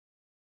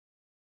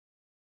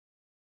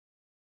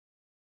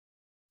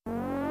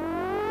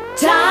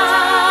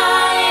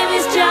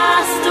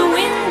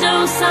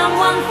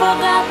someone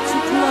forgot to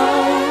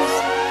close.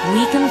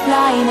 We can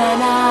fly in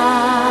and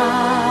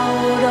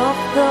out of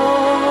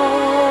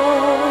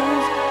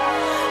those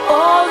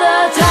all the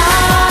time.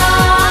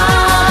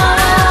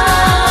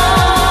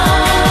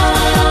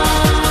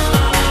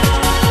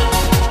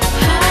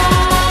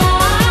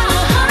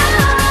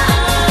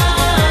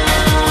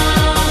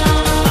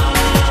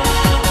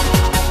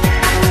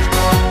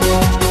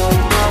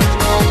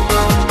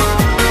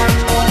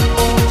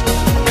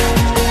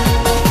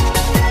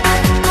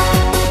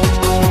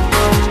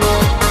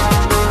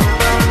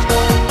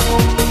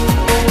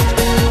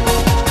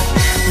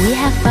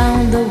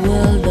 Found a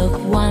world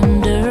of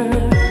wonder,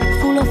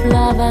 full of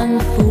love and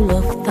full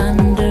of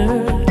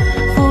thunder,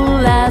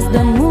 full as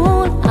the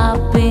moon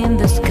up in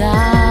the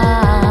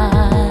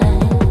sky.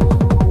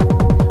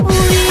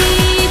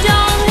 We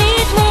don't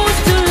need moons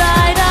to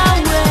light our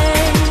way.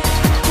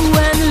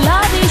 When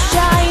love is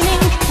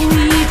shining,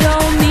 we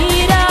don't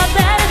need a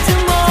better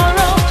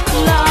tomorrow.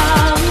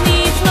 Love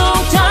needs no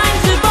time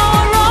to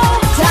borrow.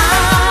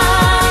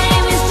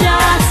 Time is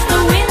just a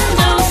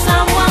window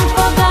someone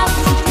forgot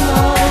to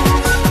close.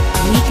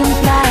 We can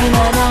fly in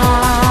and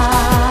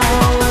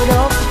out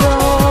of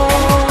those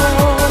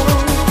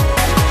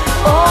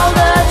all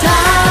the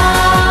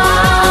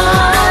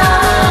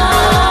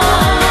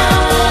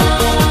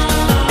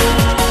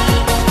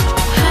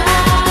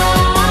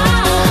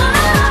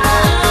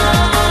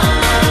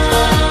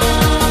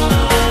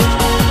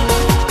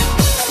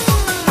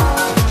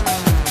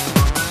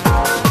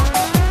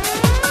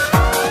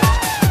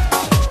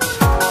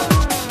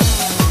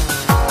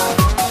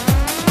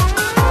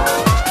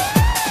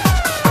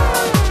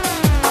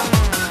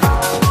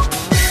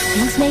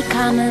Things may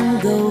come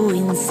and go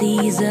in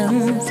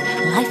seasons.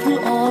 Life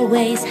will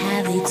always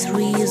have its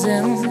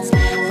reasons.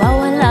 For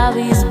when love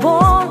is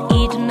born,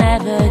 it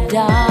never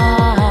dies.